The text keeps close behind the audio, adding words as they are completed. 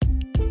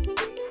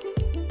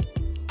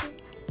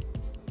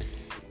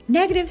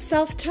Negative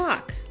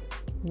self-talk.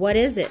 What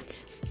is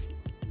it?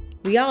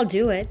 We all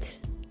do it.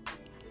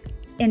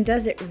 And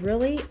does it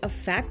really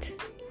affect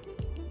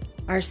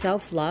our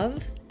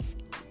self-love?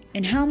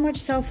 And how much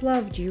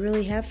self-love do you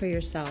really have for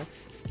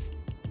yourself?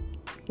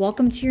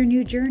 Welcome to your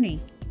new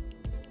journey.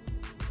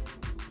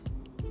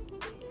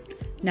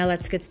 Now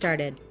let's get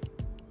started.